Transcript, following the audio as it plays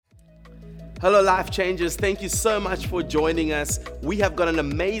Hello, Life Changers. Thank you so much for joining us. We have got an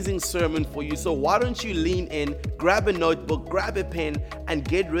amazing sermon for you. So why don't you lean in, grab a notebook, grab a pen, and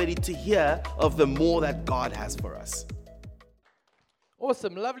get ready to hear of the more that God has for us.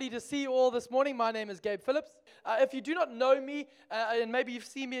 Awesome. Lovely to see you all this morning. My name is Gabe Phillips. If you do not know me, and maybe you've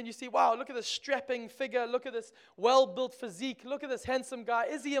seen me and you see, wow, look at this strapping figure, look at this well-built physique, look at this handsome guy.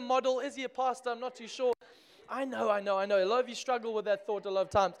 Is he a model? Is he a pastor? I'm not too sure. I know. A lot of you struggle with that thought a lot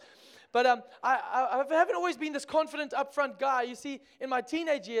of times. But I haven't always been this confident, upfront guy. You see, in my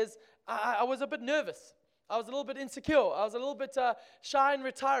teenage years, I was a bit nervous. I was a little bit insecure. I was a little bit shy and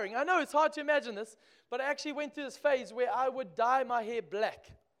retiring. I know it's hard to imagine this, but I actually went through this phase where I would dye my hair black.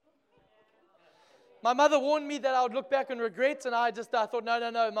 My mother warned me that I would look back and regret, and I thought,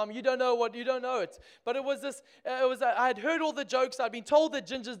 no, Mom, you don't know it. But it was this. I had heard all the jokes. I'd been told that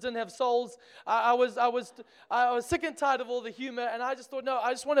gingers didn't have souls. I was sick and tired of all the humor, and I just thought, no,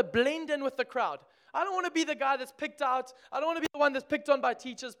 I just want to blend in with the crowd. I don't want to be the guy that's picked out. I don't want to be the one that's picked on by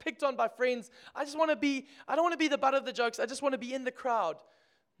teachers, picked on by friends. I don't want to be the butt of the jokes. I just want to be in the crowd.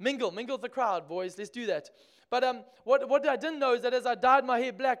 Mingle with the crowd, boys. Let's do that. But what I didn't know is that as I dyed my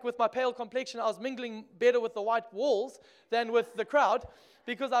hair black with my pale complexion, I was mingling better with the white walls than with the crowd,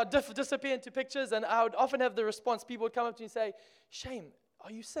 because I would disappear into pictures, and I would often have the response, people would come up to me and say, "Shame,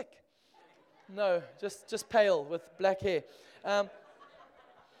 are you sick?" No, just pale with black hair.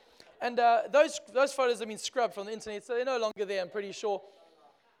 And those photos have been scrubbed from the internet, so they're no longer there, I'm pretty sure.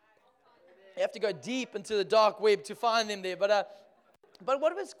 You have to go deep into the dark web to find them there. But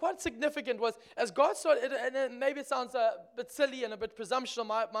what was quite significant was, as God started, and maybe it sounds a bit silly and a bit presumptuous on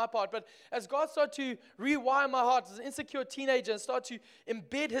my part, but as God started to rewire my heart as an insecure teenager and start to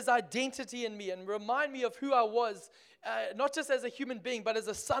embed His identity in me and remind me of who I was, not just as a human being, but as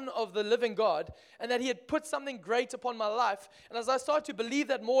a son of the living God, and that He had put something great upon my life. And as I started to believe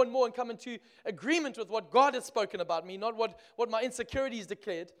that more and more and come into agreement with what God has spoken about me, not what my insecurities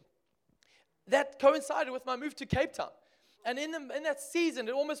declared, that coincided with my move to Cape Town. And in that season,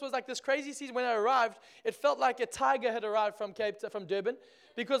 it almost was like this crazy season. When I arrived, it felt like a tiger had arrived from Durban,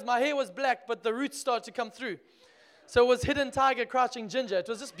 because my hair was black, but the roots started to come through. So it was hidden tiger, crouching ginger. It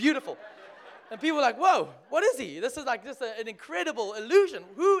was just beautiful. And people were like, "Whoa, what is he? This is like just an incredible illusion.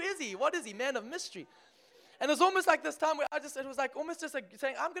 Who is he? What is he? Man of mystery." And it was almost like this time where it was like almost just like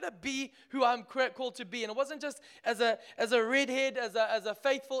saying, I'm going to be who I'm called to be. And it wasn't just as a redhead, as a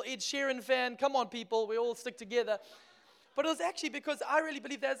faithful Ed Sheeran fan. Come on, people, we all stick together. But it was actually because I really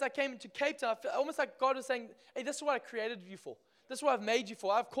believe that as I came into Cape Town, I felt almost like God was saying, "Hey, this is what I created you for. This is what I've made you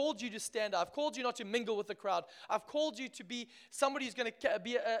for. I've called you to stand out. I've called you not to mingle with the crowd. I've called you to be somebody who's going to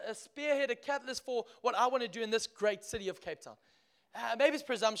be a spearhead, a catalyst for what I want to do in this great city of Cape Town." Maybe it's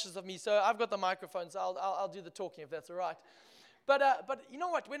presumptuous of me, so I've got the microphone, so I'll do the talking if that's all right. But you know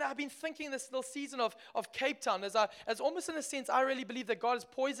what? When I've been thinking this little season of Cape Town, as almost in a sense, I really believe that God is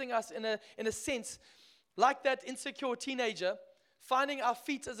poising us in a sense, like that insecure teenager, finding our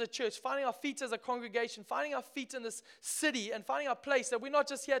feet as a church, finding our feet as a congregation, finding our feet in this city, and finding our place, that we're not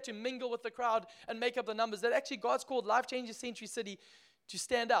just here to mingle with the crowd and make up the numbers, that actually God's called Life Changers Century City to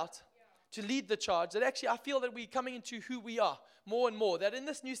stand out, to lead the charge, that actually I feel that we're coming into who we are more and more, that in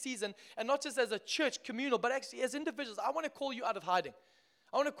this new season, and not just as a church communal, but actually as individuals, I want to call you out of hiding.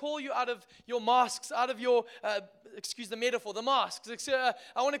 I want to call you out of your masks, out of your, excuse the metaphor, the masks.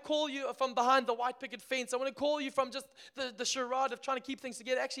 I want to call you from behind the white picket fence. I want to call you from just the charade of trying to keep things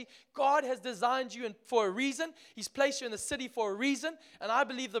together. Actually, God has designed you for a reason. He's placed you in the city for a reason. And I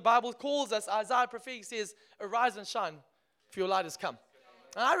believe the Bible calls us, Isaiah prophetic says, "Arise and shine, for your light has come."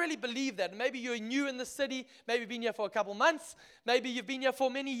 And I really believe that. Maybe you're new in the city. Maybe you've been here for a couple months. Maybe you've been here for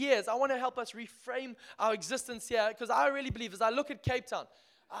many years. I want to help us reframe our existence here, because I really believe as I look at Cape Town,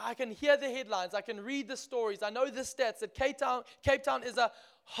 I can hear the headlines. I can read the stories. I know the stats that Cape Town is a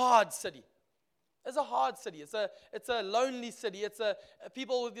hard city. It's a hard city. It's a lonely city.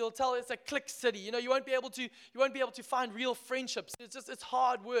 People will tell it's a clique city. You won't be able to find real friendships. It's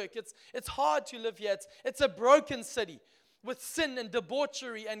hard work. It's hard to live here. It's a broken city, with sin and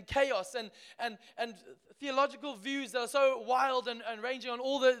debauchery and chaos and theological views that are so wild and ranging on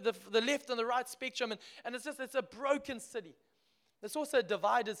all the left and the right spectrum. And it's a broken city. It's also a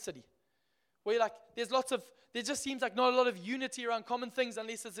divided city, where there just seems like not a lot of unity around common things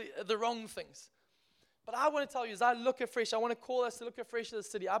unless it's the wrong things. But I want to tell you, as I look afresh, I want to call us to look afresh at the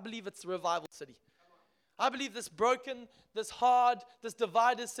city. I believe it's a revival city. I believe this broken, this hard, this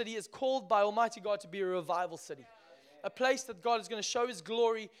divided city is called by Almighty God to be a revival city. A place that God is going to show His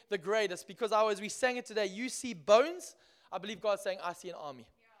glory the greatest. Because as we sang it today, you see bones. I believe God's saying, I see an army.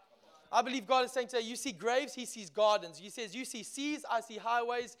 I believe God is saying today, you see graves, He sees gardens. He says, you see seas, I see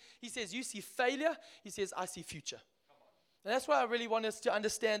highways. He says, you see failure. He says, I see future. And that's why I really want us to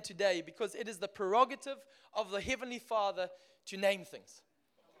understand today, because it is the prerogative of the Heavenly Father to name things.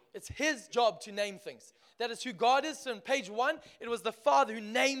 It's His job to name things. That is who God is. So in page 1, it was the Father who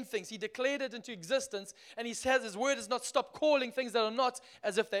named things. He declared it into existence. And He says His word does not stop calling things that are not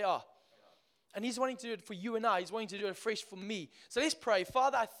as if they are. And He's wanting to do it for you and I. He's wanting to do it fresh for me. So let's pray.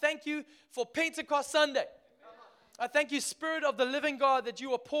 Father, I thank You for Pentecost Sunday. I thank You, Spirit of the living God, that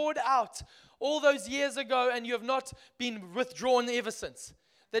You were poured out all those years ago and You have not been withdrawn ever since.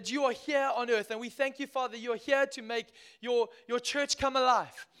 That You are here on earth. And we thank You, Father, You are here to make Your church come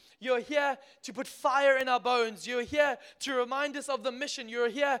alive. You're here to put fire in our bones. You're here to remind us of the mission. You're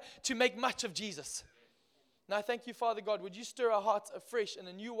here to make much of Jesus. And I thank You, Father God. Would You stir our hearts afresh in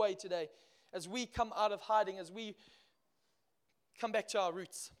a new way today as we come out of hiding, as we come back to our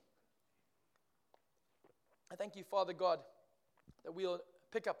roots. I thank You, Father God, that we'll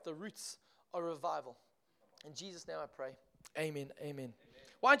pick up the roots of revival. In Jesus' name I pray. Amen. Amen.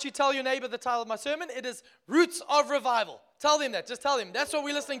 Why don't you tell your neighbor the title of my sermon? It is Roots of Revival. Tell them that. Just tell them. That's what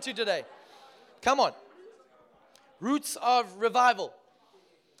we're listening to today. Come on. Roots of Revival.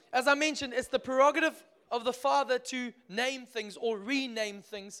 As I mentioned, it's the prerogative of the Father to name things or rename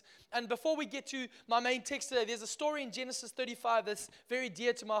things. And before we get to my main text today, there's a story in Genesis 35 that's very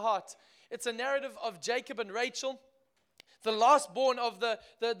dear to my heart. It's a narrative of Jacob and Rachel. The last born of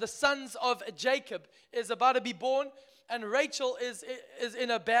the sons of Jacob is about to be born. And Rachel is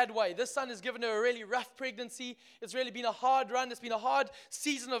in a bad way. This son has given her a really rough pregnancy. It's really been a hard run. It's been a hard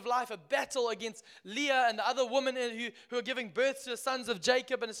season of life, a battle against Leah and the other women who are giving birth to the sons of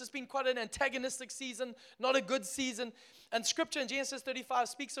Jacob. And it's just been quite an antagonistic season, not a good season. And Scripture in Genesis 35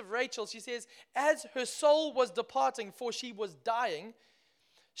 speaks of Rachel. She says, as her soul was departing, for she was dying,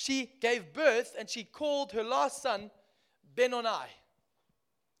 she gave birth and she called her last son Benoni.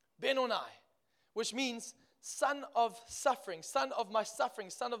 Benoni, which means son of suffering, son of my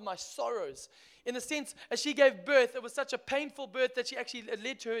sorrows. In a sense, as she gave birth, it was such a painful birth that it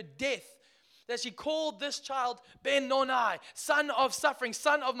led to her death. That she called this child Benoni, son of suffering,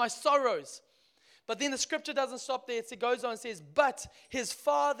 son of my sorrows. But then the Scripture doesn't stop there. It goes on and says, but his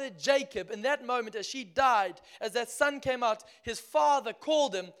father Jacob, in that moment as she died, as that son came out, his father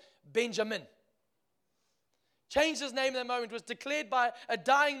called him Benjamin. Changed his name in that moment, was declared by a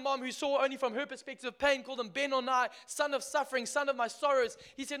dying mom who saw only from her perspective of pain, called him Benoni, son of suffering, son of my sorrows.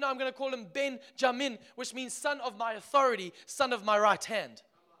 He said, no, I'm going to call him Benjamin, which means son of my authority, son of my right hand.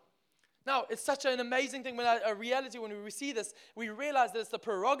 Now, it's such an amazing thing, a reality when we see this, we realize that it's the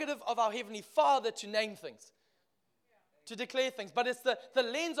prerogative of our Heavenly Father to name things, to declare things. But it's the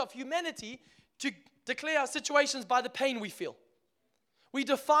lens of humanity to declare our situations by the pain we feel. We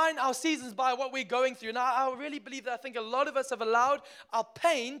define our seasons by what we're going through. And I really believe that I think a lot of us have allowed our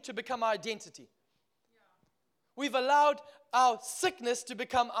pain to become our identity. We've allowed our sickness to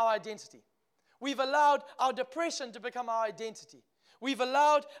become our identity. We've allowed our depression to become our identity. We've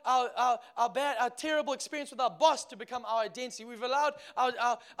allowed our terrible experience with our boss to become our identity. We've allowed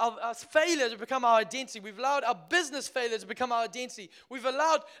our failure to become our identity. We've allowed our business failure to become our identity. We've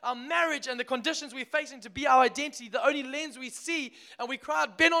allowed our marriage and the conditions we're facing to be our identity, the only lens we see. And we cry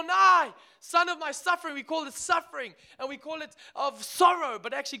out, Benoni, son of my suffering. We call it suffering and we call it of sorrow.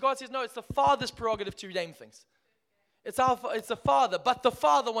 But actually God says, no, it's the Father's prerogative to rename things. It's the Father, but the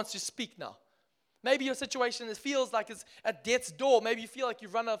Father wants to speak now. Maybe your situation feels like it's at death's door. Maybe you feel like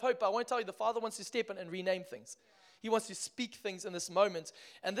you've run out of hope. But I want to tell you, the Father wants to step in and rename things. He wants to speak things in this moment.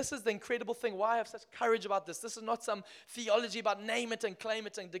 And this is the incredible thing. Why I have such courage about this. This is not some theology about name it and claim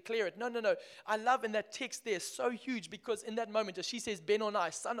it and declare it. No. I love in that text there, so huge, because in that moment, as she says,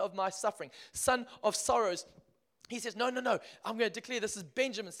 Benoni, son of my suffering, son of sorrows, he says, no. I'm going to declare this is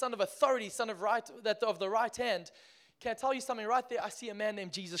Benjamin, son of authority, son of the right hand. Can I tell you something right there? I see a man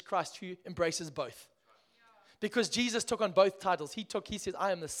named Jesus Christ who embraces both. Because Jesus took on both titles. He says,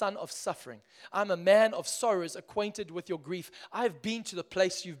 I am the son of suffering. I'm a man of sorrows, acquainted with your grief. I have been to the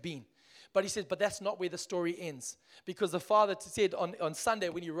place you've been. But he says, but that's not where the story ends. Because the Father said on Sunday,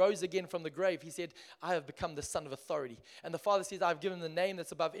 when he rose again from the grave, he said, I have become the son of authority. And the Father says, I've given him the name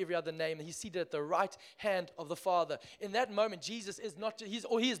that's above every other name. And he's seated at the right hand of the Father. In that moment, Jesus is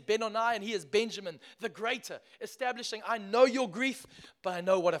he is Benoni and he is Benjamin, the greater, establishing, I know your grief, but I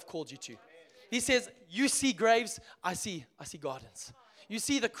know what I've called you to. He says, you see graves, I see gardens. You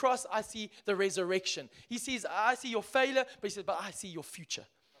see the cross, I see the resurrection. He says, I see your failure, but he says, but I see your future.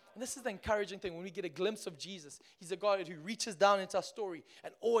 And this is the encouraging thing when we get a glimpse of Jesus. He's a God who reaches down into our story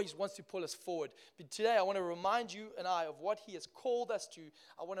and always wants to pull us forward. But today I want to remind you and I of what He has called us to.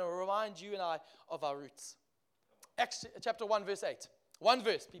 I want to remind you and I of our roots. Acts chapter 1 verse 8. One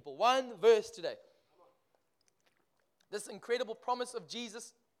verse, people. One verse today. This incredible promise of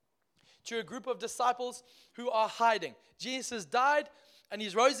Jesus to a group of disciples who are hiding. Jesus died and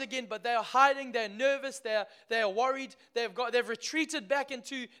He's rose again, but they are hiding, they're nervous, they are worried, they've retreated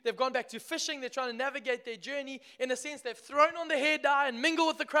they've gone back to fishing, they're trying to navigate their journey. In a sense, they've thrown on the hair dye and mingle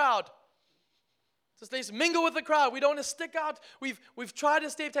with the crowd. Just let's mingle with the crowd. We don't want to stick out. We've tried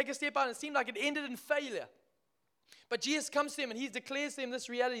to take a step out, and it seemed like it ended in failure. But Jesus comes to them and He declares to them this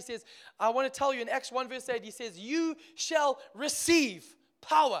reality. He says, I want to tell you in Acts 1 verse 8, He says, you shall receive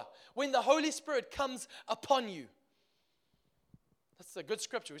power when the Holy Spirit comes upon you. That's a good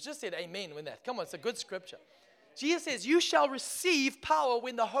scripture. We just said amen when that. Come on, it's a good scripture. Jesus says, you shall receive power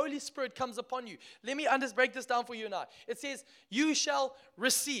when the Holy Spirit comes upon you. Let me break this down for you and I. It says, you shall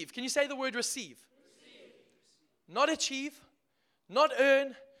receive. Can you say the word receive? Receive. Not achieve, not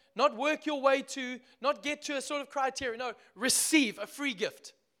earn, not work your way to, not get to a sort of criteria. No, receive a free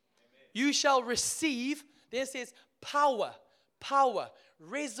gift. Amen. You shall receive, then it says power,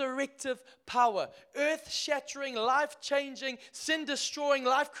 resurrective power, earth-shattering, life-changing, sin-destroying,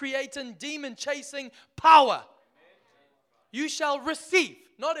 life-creating, demon-chasing power. You shall receive,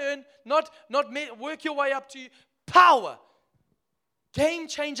 not earn, not work your way up to power,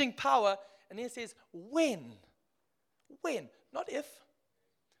 game-changing power. And then it says when, not if,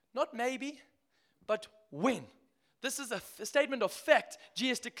 not maybe, but when. This is a statement of fact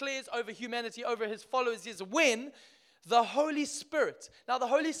Jesus declares over humanity, over His followers. He says, when the Holy Spirit. Now, the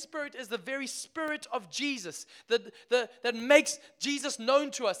Holy Spirit is the very Spirit of Jesus that makes Jesus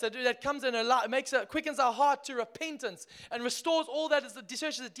known to us, that comes in quickens our heart to repentance and restores all that is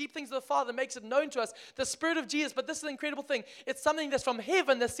the deep things of the Father, makes it known to us. The Spirit of Jesus, but this is the incredible thing. It's something that's from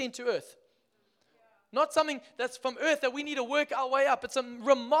heaven that's sent to earth. Not something that's from earth that we need to work our way up. It's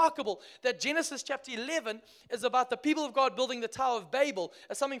remarkable that Genesis chapter 11 is about the people of God building the Tower of Babel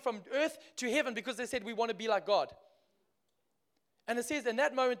as something from earth to heaven because they said we want to be like God. And it says in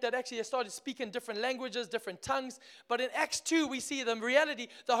that moment that actually they started speaking different languages, different tongues. But in Acts 2, we see the reality,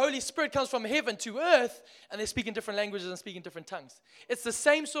 the Holy Spirit comes from heaven to earth, and they're speaking different languages and speaking different tongues. It's the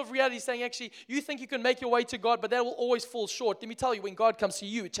same sort of reality saying, actually, you think you can make your way to God, but that will always fall short. Let me tell you, when God comes to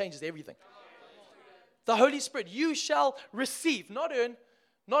you, it changes everything. The Holy Spirit, you shall receive, not earn,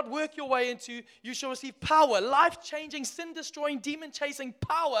 not work your way into, you shall receive power, life-changing, sin-destroying, demon-chasing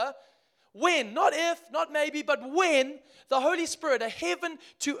power. When, not if, not maybe, but when the Holy Spirit, a heaven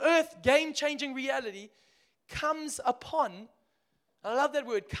to earth game-changing reality, comes upon. I love that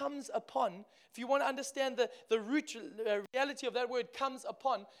word, comes upon. If you want to understand the root reality of that word, comes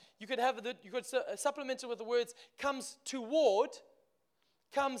upon, you could supplement it with the words comes toward,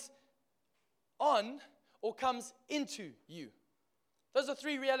 comes on, or comes into you. Those are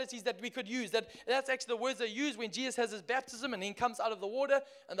three realities that we could use. That's actually the words that are used when Jesus has His baptism and then comes out of the water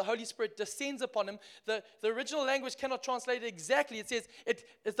and the Holy Spirit descends upon Him. The original language cannot translate it exactly. It says,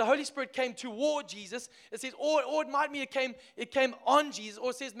 if the Holy Spirit came toward Jesus, it says, or it might mean it came on Jesus,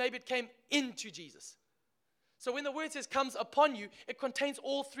 or it says maybe it came into Jesus. So when the word says comes upon you, it contains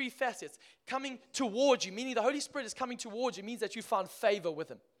all three facets. Coming towards you, meaning the Holy Spirit is coming towards you, means that you found favor with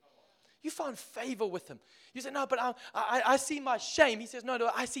Him. You found favor with Him. You say, no, but I see my shame. He says, no,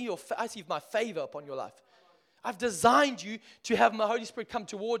 I see my favor upon your life. I've designed you to have my Holy Spirit come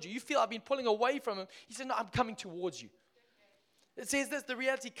towards you. You feel I've been pulling away from Him. He said, no, I'm coming towards you. It says this, the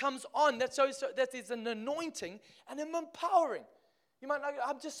reality comes on. That is an anointing and an empowering. You might know,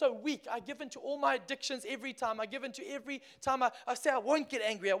 I'm just so weak. I give in to all my addictions every time. I give in to every time I say I won't get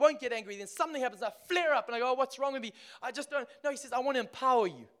angry. Then something happens. I flare up and I go, oh, what's wrong with me? I just don't. No, He says, I want to empower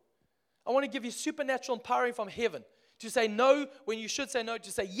you. I want to give you supernatural empowering from heaven to say no when you should say no,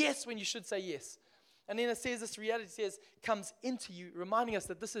 to say yes when you should say yes. And then it says this reality comes into you, reminding us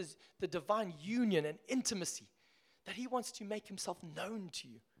that this is the divine union and intimacy, that He wants to make Himself known to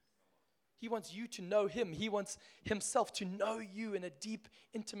you. He wants you to know Him. He wants Himself to know you in a deep,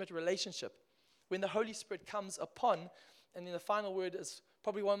 intimate relationship. When the Holy Spirit comes upon, and then the final word is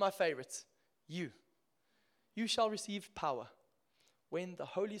probably one of my favorites, you. You shall receive power when the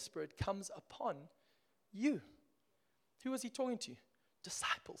Holy Spirit comes upon you. Who was He talking to?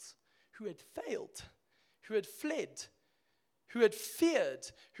 Disciples who had failed, who had fled, who had feared,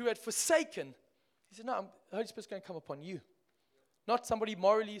 who had forsaken. He said, no, the Holy Spirit's going to come upon you. Not somebody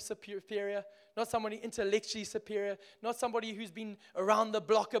morally superior, not somebody intellectually superior, not somebody who's been around the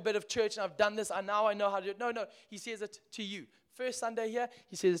block a bit of church and I've done this, I know how to do it. No, he says it to you. First Sunday here,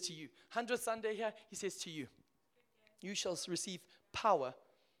 he says it to you. 100th Sunday here, he says to you. You shall receive power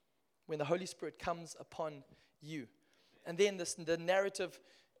when the Holy Spirit comes upon you. And then the narrative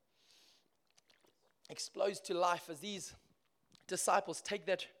explodes to life as these disciples take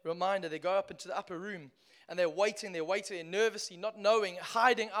that reminder. They go up into the upper room and they're waiting, nervously, not knowing,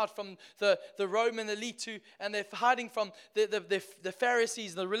 hiding out from the Roman elite and they're hiding from the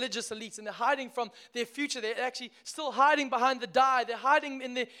Pharisees, the religious elites, and they're hiding from their future. They're actually still hiding behind the die. They're hiding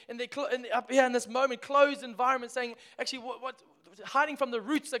up here in this moment, closed environment, saying, actually, hiding from the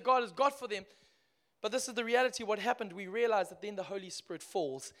roots that God has got for them. But this is the reality. What happened, we realize that then the Holy Spirit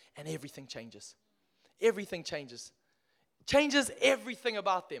falls and everything changes. Everything changes. Changes everything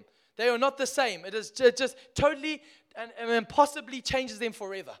about them. They are not the same. It is just totally and possibly changes them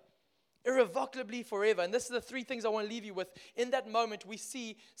forever. Irrevocably forever. And this is the three things I want to leave you with. In that moment, we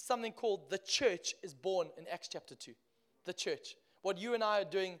see something called the church is born in Acts chapter 2. The church. What you and I are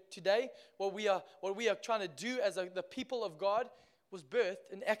doing today, what we are trying to do as the people of God, was birthed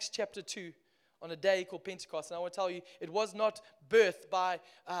in Acts chapter 2 on a day called Pentecost. And I want to tell you, it was not birthed by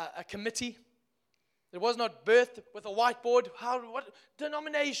a committee. It was not birthed with a whiteboard. What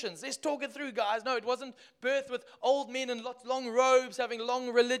denominations? Let's talk it through, guys. No, it wasn't birthed with old men in long robes having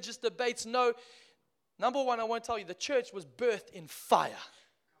long religious debates. No. Number one, I want to tell you, the church was birthed in fire.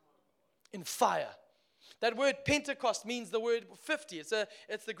 In fire. That word Pentecost means the word 50.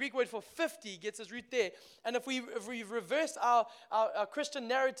 It's the Greek word for 50, gets its root there. And if we reverse our Christian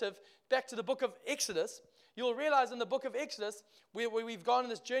narrative back to the book of Exodus, you'll realize in the book of Exodus, where we've gone on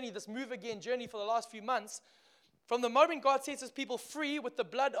this journey, this move again journey for the last few months, from the moment God sets his people free with the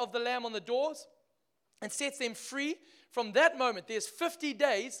blood of the Lamb on the doors and sets them free, from that moment, there's 50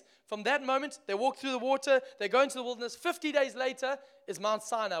 days. From that moment, they walk through the water, they go into the wilderness. 50 days later is Mount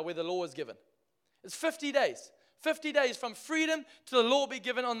Sinai where the law was given. It's 50 days. 50 days from freedom to the law be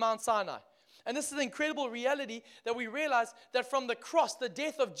given on Mount Sinai. And this is the incredible reality that we realize that from the cross, the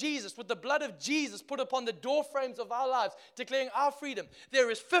death of Jesus, with the blood of Jesus put upon the door frames of our lives, declaring our freedom,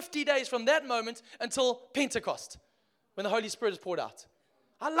 there is 50 days from that moment until Pentecost, when the Holy Spirit is poured out.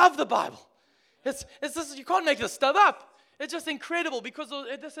 I love the Bible. It's this, you can't make this stuff up. It's just incredible because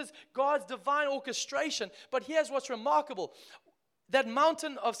this is God's divine orchestration. But here's what's remarkable. That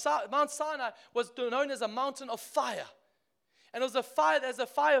mountain of Mount Sinai was known as a mountain of fire. And it was a fire, as the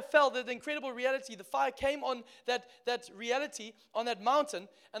fire fell, the incredible reality, the fire came on that reality, on that mountain.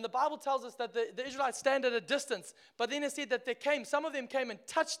 And the Bible tells us that the Israelites stand at a distance. But then it said that some of them came and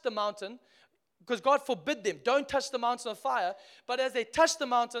touched the mountain, because God forbid them, don't touch the mountain of fire. But as they touched the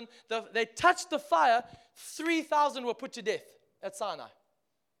mountain, they touched the fire, 3,000 were put to death at Sinai.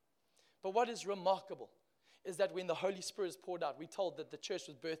 But what is remarkable is that when the Holy Spirit is poured out, we're told that the church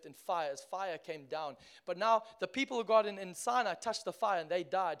was birthed in fire as fire came down. But now the people of God in Sinai touched the fire and they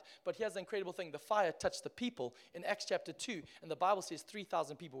died. But here's the incredible thing. The fire touched the people in Acts chapter 2. And the Bible says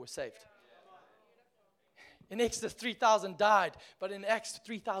 3,000 people were saved. In Exodus, 3,000 died, but in Acts,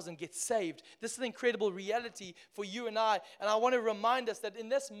 3,000 get saved. This is the incredible reality for you and I. And I want to remind us that in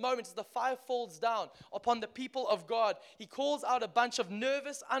this moment, as the fire falls down upon the people of God, he calls out a bunch of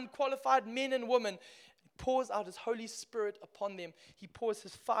nervous, unqualified men and women, pours out his Holy Spirit upon them. He pours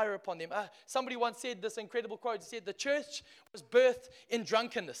his fire upon them. Somebody once said this incredible quote. He said, the church was birthed in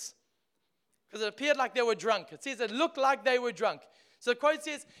drunkenness. Because it appeared like they were drunk. It says it looked like they were drunk. So the quote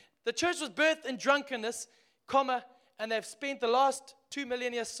says, the church was birthed in drunkenness, and they've spent the last 2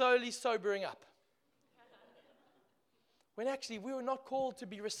 millennia solely sobering up. When actually we were not called to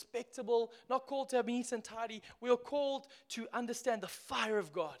be respectable, not called to have neat and tidy. We are called to understand the fire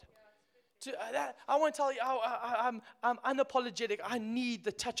of God. I want to tell you, I'm unapologetic. I need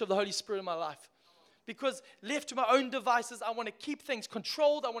the touch of the Holy Spirit in my life. Because left to my own devices, I want to keep things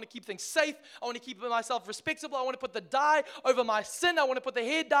controlled. I want to keep things safe. I want to keep myself respectable. I want to put the dye over my sin. I want to put the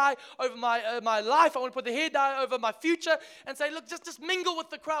hair dye over my life. I want to put the hair dye over my future and say, look, just mingle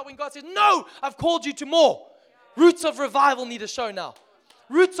with the crowd. When God says, no, I've called you to more. Roots of revival need to show now.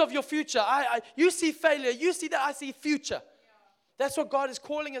 Roots of your future. You see failure. You see that. I see future. That's what God is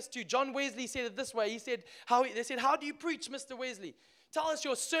calling us to. John Wesley said it this way. They said, how do you preach, Mr. Wesley? Tell us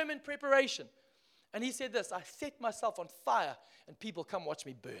your sermon preparation. And he said this, I set myself on fire and people come watch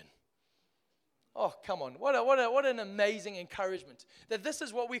me burn. Oh, come on. What an amazing encouragement. That this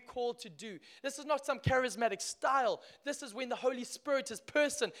is what we're called to do. This is not some charismatic style. This is when the Holy Spirit, His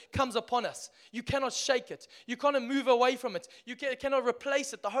person, comes upon us. You cannot shake it. You cannot move away from it. You cannot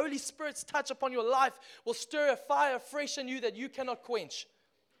replace it. The Holy Spirit's touch upon your life will stir a fire fresh in you that you cannot quench.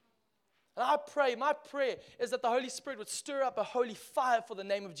 And I pray, my prayer is that the Holy Spirit would stir up a holy fire for the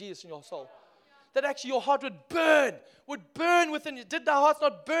name of Jesus in your soul. That actually your heart would burn within you. Did our hearts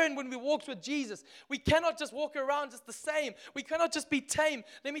not burn when we walked with Jesus? We cannot just walk around just the same. We cannot just be tame.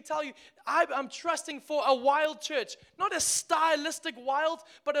 Let me tell you, I'm trusting for a wild church. Not a stylistic wild,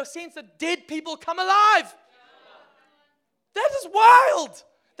 but a sense that dead people come alive. That is wild.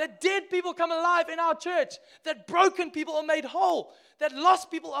 That dead people come alive in our church. That broken people are made whole. That lost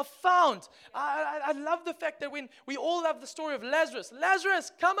people are found. I love the fact that when we all have the story of Lazarus.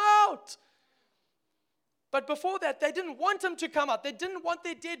 Lazarus, come out. But before that, they didn't want him to come out. They didn't want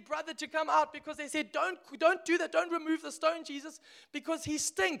their dead brother to come out because they said, don't do that. Don't remove the stone, Jesus, because he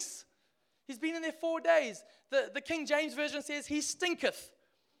stinks. He's been in there 4 days. The King James Version says, he stinketh.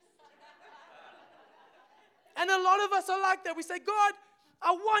 And a lot of us are like that. We say, God,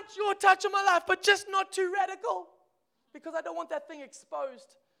 I want your touch on my life, but just not too radical because I don't want that thing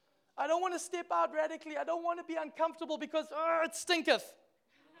exposed. I don't want to step out radically. I don't want to be uncomfortable because it stinketh.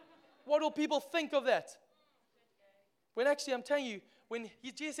 What will people think of that? When actually, I'm telling you, when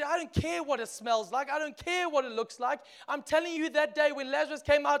Jesus said, I don't care what it smells like. I don't care what it looks like. I'm telling you that day when Lazarus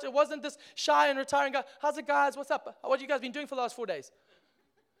came out, it wasn't this shy and retiring guy. How's it, guys? What's up? What have you guys been doing for the last 4 days?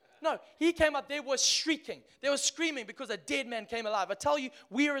 No, he came out. They were shrieking. They were screaming because a dead man came alive. I tell you,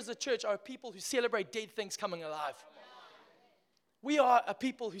 we as a church are people who celebrate dead things coming alive. We are a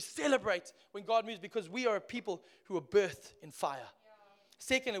people who celebrate when God moves because we are a people who were birthed in fire.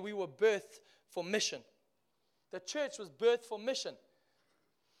 Secondly, we were birthed for mission. The church was birthed for mission.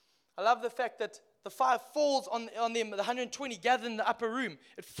 I love the fact that the fire falls on them, the 120 gathered in the upper room.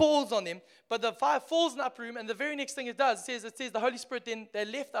 It falls on them, but the fire falls in the upper room, and the very next thing it does, it says the Holy Spirit then, they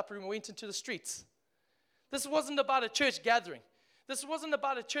left the upper room and went into the streets. This wasn't about a church gathering. This wasn't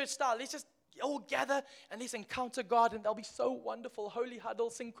about a church style. Let's just all gather and let's encounter God, and they'll be so wonderful. Holy huddle,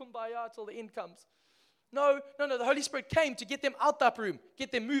 sing kumbaya till the end comes. No. The Holy Spirit came to get them out the upper room,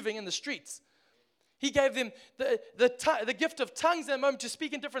 get them moving in the streets. He gave them the gift of tongues in a moment to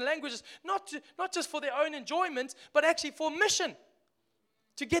speak in different languages, not just for their own enjoyment, but actually for mission.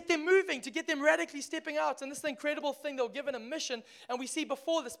 To get them moving, to get them radically stepping out. And this is the incredible thing, they were given a mission. And we see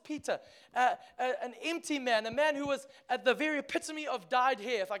before this Peter, an empty man, a man who was at the very epitome of dyed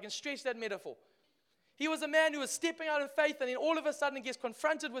hair, if I can stretch that metaphor. He was a man who was stepping out in faith, and then all of a sudden he gets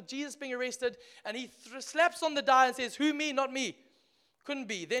confronted with Jesus being arrested, and he slaps on the die and says, who, me, not me. Couldn't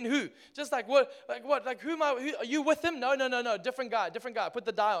be. Then who? Just like what? Like who am I? Who, are you with him? No. Different guy. Put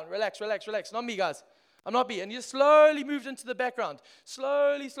the die on. Relax. Not me, guys. I'm not me. And he slowly moved into the background.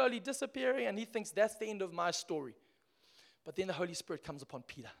 Slowly disappearing. And he thinks that's the end of my story. But then the Holy Spirit comes upon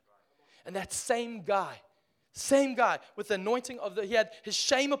Peter. And that same guy with the anointing he had his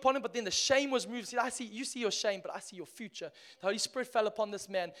shame upon him, but then the shame was removed. He said, you see your shame, but I see your future. The Holy Spirit fell upon this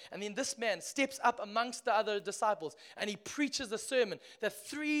man, and then this man steps up amongst the other disciples, and he preaches a sermon that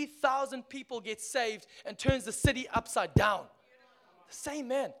 3,000 people get saved and turns the city upside down. The same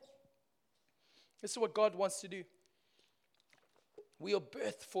man. This is what God wants to do. We are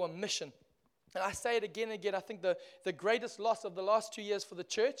birthed for a mission. And I say it again and again, I think the greatest loss of the last 2 years for the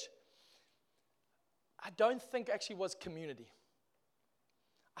church, I don't think actually was community.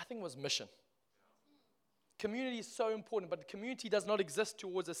 I think it was mission. Community is so important, but community does not exist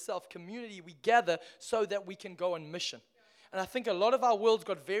towards itself. Community, we gather so that we can go on mission. And I think a lot of our worlds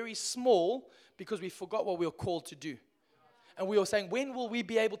got very small because we forgot what we were called to do. And we were saying, when will we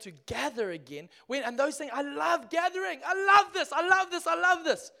be able to gather again? And those things, I love gathering. I love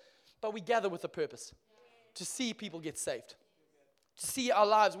this. But we gather with a purpose, to see people get saved. To see our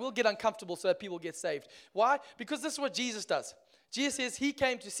lives, we'll get uncomfortable so that people get saved. Why? Because this is what Jesus does. Jesus says he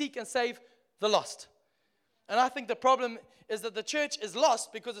came to seek and save the lost. And I think the problem is that the church is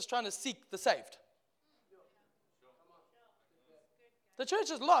lost because it's trying to seek the saved. The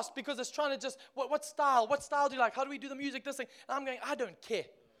church is lost because it's trying to just, what style do you like? How do we do the music, this thing? And I'm going, I don't care.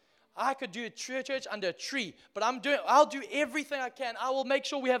 I could do a church under a tree, but I'll do everything I can. I will make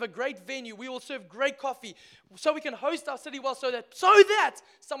sure we have a great venue. We will serve great coffee so we can host our city well so that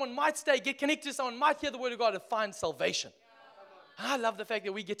someone might stay, get connected, someone might hear the word of God and find salvation. I love the fact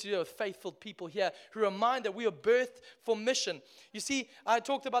that we get to do it with faithful people here who remind that we are birthed for mission. You see, I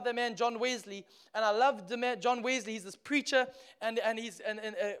talked about that man, John Wesley, and I love the man, John Wesley. He's this preacher, and he's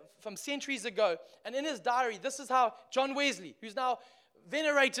from centuries ago. And in his diary, this is how John Wesley, who's now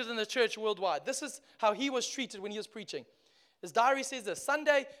venerated in the church worldwide. This is how he was treated when he was preaching. His diary says this: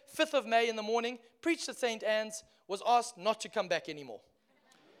 Sunday, 5th of May in the morning, preached at St. Anne's, was asked not to come back anymore.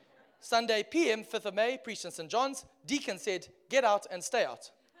 Sunday PM, 5th of May, preached in St. John's. Deacon said, get out and stay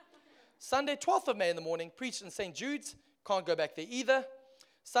out. Sunday, 12th of May in the morning, preached in St. Jude's. Can't go back there either.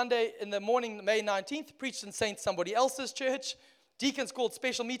 Sunday in the morning, May 19th, preached in St. somebody else's church. Deacons called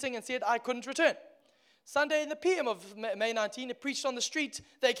special meeting and said I couldn't return. Sunday in the PM of May 19th, preached on the street.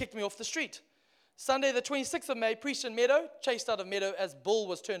 They kicked me off the street. Sunday the 26th of May, preached in Meadow, chased out of Meadow as bull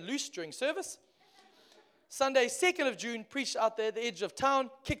was turned loose during service. Sunday 2nd of June, preached out there at the edge of town,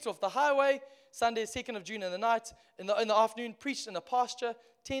 kicked off the highway. Sunday 2nd of June in the night, in the afternoon, preached in a pasture.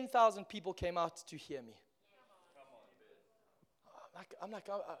 10,000 people came out to hear me.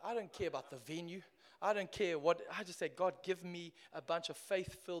 I don't care about the venue. I don't care what. I just say, God, give me a bunch of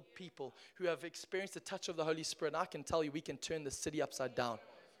faith-filled people who have experienced the touch of the Holy Spirit. And I can tell you, we can turn the city upside down.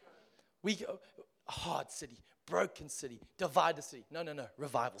 A hard city, broken city, divided city. No,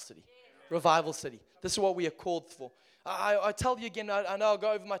 revival city. Revival city. This is what we are called for. I tell you again, I know I'll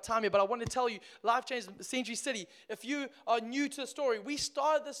go over my time here, but I want to tell you, Life Change Century City, if you are new to the story, we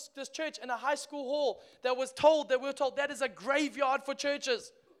started this church in a high school hall that we were told that is a graveyard for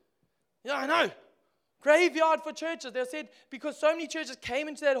churches. Yeah, I know. Graveyard for churches. They said because so many churches came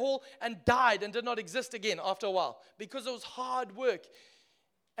into that hall and died and did not exist again after a while because it was hard work.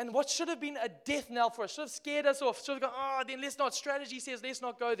 And what should have been a death knell for us, should have scared us off, should have gone, then let's not, strategy says let's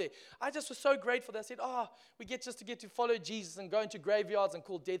not go there. I just was so grateful that I said, we get to follow Jesus and go into graveyards and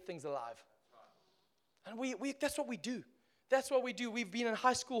call dead things alive. And we that's what we do. That's what we do. We've been in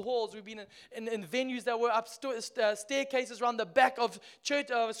high school halls. We've been in venues that were up staircases around the back of church,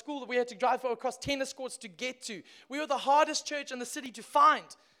 school that we had to drive across tennis courts to get to. We were the hardest church in the city to find.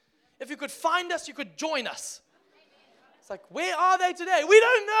 If you could find us, you could join us. It's like, where are they today? We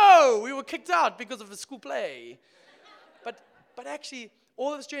don't know. We were kicked out because of the school play. But actually,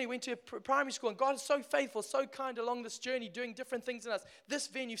 all of this journey went to a primary school, and God is so faithful, so kind along this journey, doing different things in us. This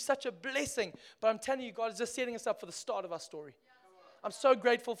venue, such a blessing. But I'm telling you, God is just setting us up for the start of our story. I'm so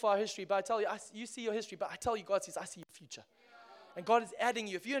grateful for our history, but I tell you, you see your history, but I tell you, God says, I see your future. And God is adding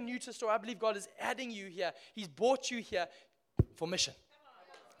you. If you're new to the story, I believe God is adding you here. He's brought you here for mission.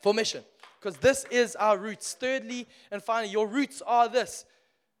 For mission. Because this is our roots. Thirdly and finally, your roots are this.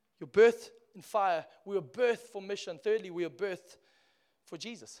 Your birth in fire. We were birthed for mission. Thirdly, we were birthed for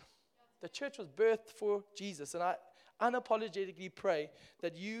Jesus. The church was birthed for Jesus. And I unapologetically pray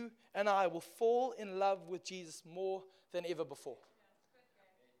that you and I will fall in love with Jesus more than ever before.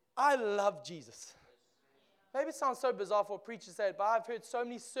 I love Jesus. Maybe it sounds so bizarre for a preacher to say it, but I've heard so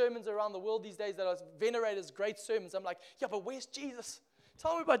many sermons around the world these days that are venerated as great sermons. I'm like, yeah, but where's Jesus?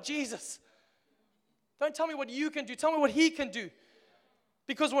 Tell me about Jesus. Don't tell me what you can do. Tell me what he can do.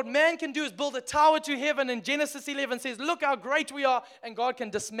 Because what man can do is build a tower to heaven, and Genesis 11 says, look how great we are, and God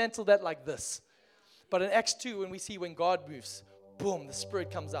can dismantle that like this. But in Acts 2, when God moves, boom, the Spirit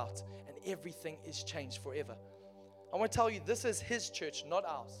comes out, and everything is changed forever. I want to tell you, this is his church, not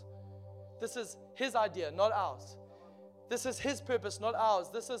ours. This is his idea, not ours. This is his purpose, not ours.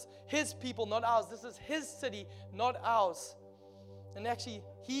 This is his people, not ours. This is his city, not ours. And actually,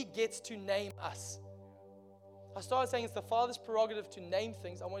 he gets to name us. I started saying it's the Father's prerogative to name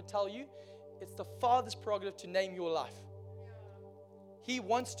things. I want to tell you, it's the Father's prerogative to name your life. He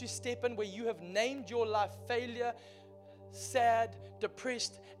wants to step in where you have named your life failure, sad,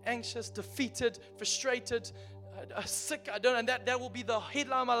 depressed, anxious, defeated, frustrated, sick. I don't know. And that will be the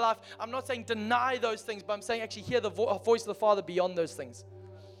headline of my life. I'm not saying deny those things, but I'm saying actually hear the voice of the Father beyond those things.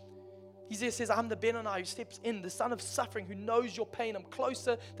 He says, I'm the Benoni who steps in, the son of suffering, who knows your pain. I'm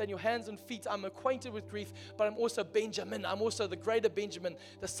closer than your hands and feet. I'm acquainted with grief, but I'm also Benjamin. I'm also the greater Benjamin,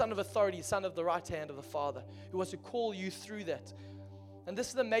 the son of authority, son of the right hand of the Father, who wants to call you through that. And this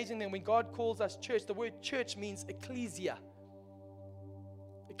is the amazing thing. When God calls us church, the word church means ecclesia.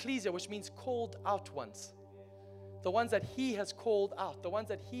 Ecclesia, which means called out ones. The ones that he has called out, the ones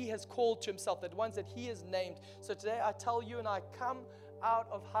that he has called to himself, the ones that he has named. So today I tell you and I come out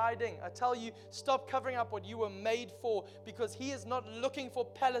of hiding. I tell you, stop covering up what you were made for, because he is not looking for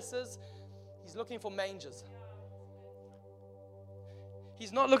palaces, he's looking for mangers.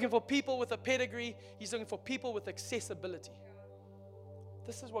 He's not looking for people with a pedigree, he's looking for people with accessibility.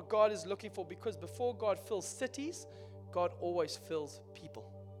 This is what God is looking for, because before God fills cities, God always fills people.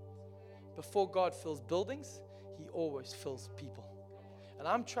 Before God fills buildings, he always fills people. And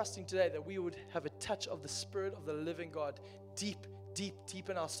I'm trusting today that we would have a touch of the Spirit of the living God deep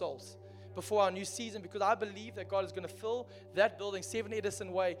in our souls before our new season, because I believe that God is going to fill that building, 7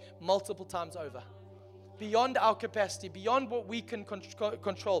 Edison Way, multiple times over. beyond our capacity, beyond what we can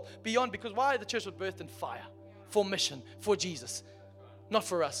control, beyond, because why the church was birthed in fire, for mission, for Jesus. Not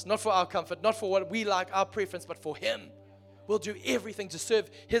for us, not for our comfort, not for what we like, our preference, but for Him. We'll do everything to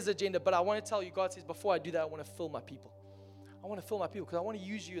serve His agenda. But I want to tell you, God says, before I do that, I want to fill my people. I want to fill my people because I want to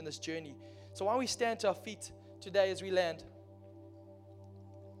use you in this journey. So while we stand to our feet today as we land,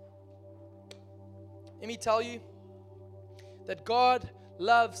 let me tell you that God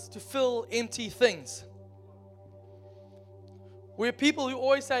loves to fill empty things. We're people who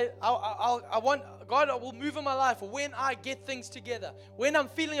always say, I want God will move in my life when I get things together, when I'm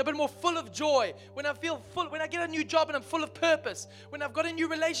feeling a bit more full of joy, when I feel full, when I get a new job and I'm full of purpose, when I've got a new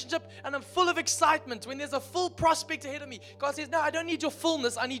relationship and I'm full of excitement, when there's a full prospect ahead of me. God says, no, I don't need your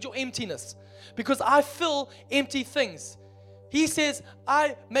fullness, I need your emptiness, because I fill empty things. He says,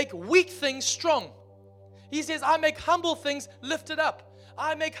 I make weak things strong. He says, I make humble things lifted up.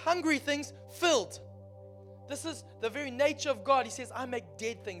 I make hungry things filled. This is the very nature of God. He says, I make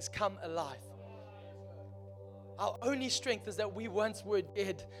dead things come alive. Our only strength is that we once were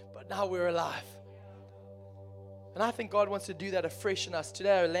dead, but now we're alive. And I think God wants to do that afresh in us.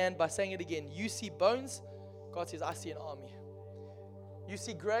 Today I land by saying it again. You see bones, God says, I see an army. You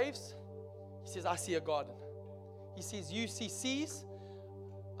see graves, He says, I see a garden. He says, you see seas,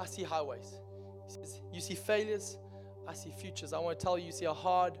 I see highways. He says, you see failures, I see futures. I want to tell you, you see a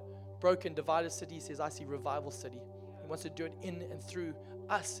hard, broken, divided city. He says, I see revival city. He wants to do it in and through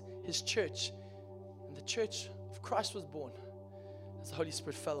us, His church. And the church of Christ was born as the Holy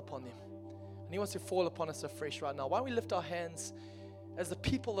Spirit fell upon them. And He wants to fall upon us afresh right now. Why don't we lift our hands as the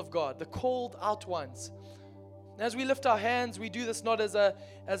people of God, the called out ones. And as we lift our hands, we do this not as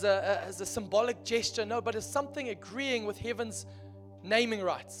a symbolic gesture, no, but as something agreeing with heaven's naming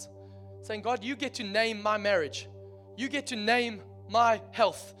rights. Saying, God, you get to name my marriage. You get to name my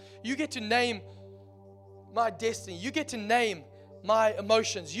health. You get to name my destiny. You get to name my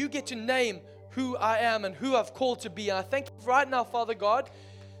emotions. You get to name who I am and who I've called to be. And I thank you right now, Father God.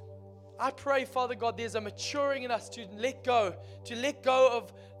 I pray, Father God, there's a maturing in us to let go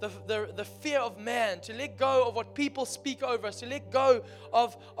of the fear of man, to let go of what people speak over us, to let go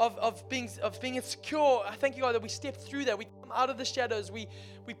of being insecure. I thank you, God, that we step through that. We come out of the shadows. We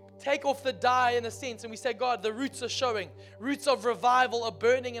take off the dye in a sense, and we say, God, the roots are showing. Roots of revival are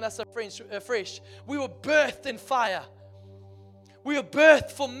burning in us afresh. We were birthed in fire. We were birthed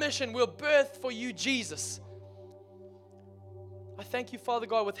for mission. We were birthed for you, Jesus. I thank you, Father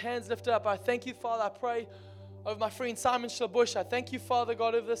God, with hands lifted up. I thank you, Father. I pray over my friend Simon Schlabush. I thank you, Father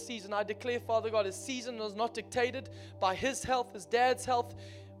God, over this season. I declare, Father God, his season was not dictated by his health, his dad's health.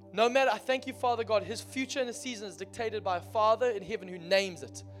 No matter, I thank you, Father God, his future in his season is dictated by a Father in heaven who names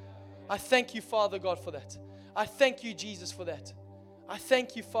it. I thank you, Father God, for that. I thank you, Jesus, for that. I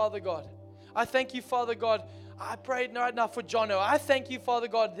thank you, Father God. I thank you, Father God. I pray right now for Jono. I thank you, Father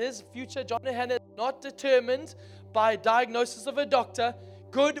God, his future, Jono Hannah, is not determined by a diagnosis of a doctor,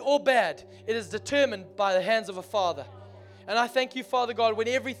 good or bad. It is determined by the hands of a Father. And I thank you, Father God, when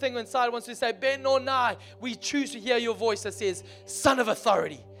everything inside wants to say, Ben or Nai, we choose to hear your voice that says, Son of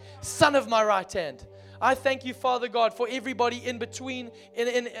authority, Son of my right hand. I thank you, Father God, for everybody in between,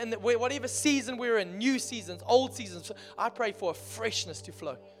 in whatever season we're in, new seasons, old seasons. I pray for a freshness to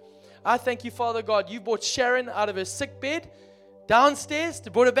flow. I thank you, Father God, you brought Sharon out of her sick bed downstairs,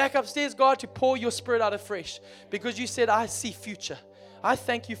 to brought her back upstairs, God, to pour your Spirit out afresh, because you said, I see future. I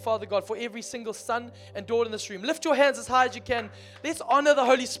thank you, Father God, for every single son and daughter in this room. Lift your hands as high as you can. Let's honor the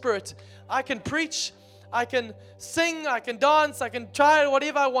Holy Spirit. I can preach, I can sing, I can dance, I can try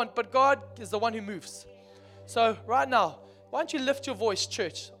whatever I want, but God is the one who moves. So right now, why don't you lift your voice,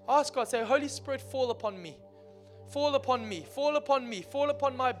 church? Ask God, say, Holy Spirit, fall upon me. Fall upon me, fall upon me, fall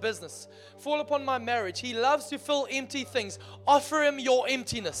upon my business, fall upon my marriage. He loves to fill empty things. Offer Him your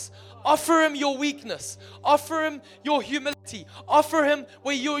emptiness. Offer Him your weakness. Offer Him your humility. Offer Him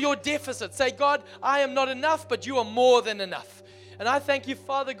where your deficit. Say, God, I am not enough, but you are more than enough. And I thank you,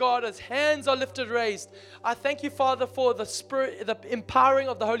 Father God, as hands are lifted, raised. I thank you, Father, for the Spirit, the empowering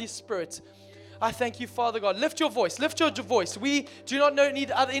of the Holy Spirit. I thank you, Father God. Lift your voice. Lift your voice. We do not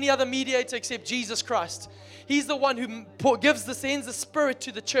need any other mediator except Jesus Christ. He's the one who sends the Spirit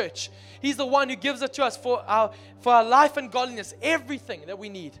to the church. He's the one who gives it to us for our life and godliness, everything that we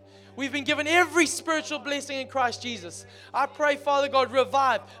need. We've been given every spiritual blessing in Christ Jesus. I pray, Father God,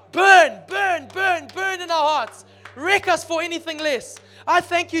 revive, burn in our hearts. Wreck us for anything less. I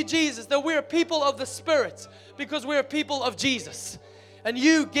thank you, Jesus, that we're a people of the Spirit because we're a people of Jesus. And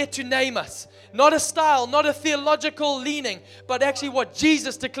you get to name us. Not a style, not a theological leaning, but actually what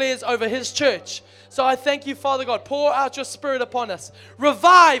Jesus declares over His church. So I thank you, Father God. Pour out your Spirit upon us.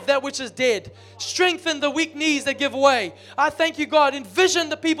 Revive that which is dead. Strengthen the weak knees that give way. I thank you, God. Envision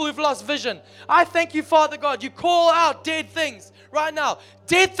the people who've lost vision. I thank you, Father God. You call out dead things right now.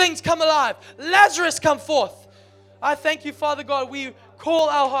 Dead things come alive. Lazarus, come forth. I thank you, Father God. We call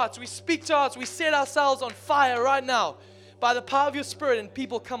our hearts. We speak to our hearts. We set ourselves on fire right now by the power of your Spirit, and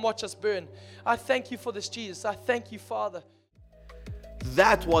people come watch us burn. I thank you for this, Jesus. I thank you, Father.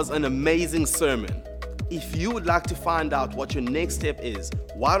 That was an amazing sermon. If you would like to find out what your next step is,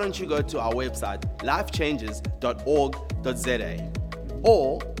 why don't you go to our website, lifechanges.org.za,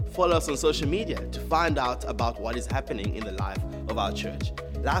 or follow us on social media to find out about what is happening in the life of our church.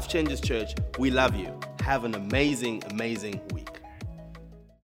 Life Changes Church, we love you. Have an amazing, amazing week.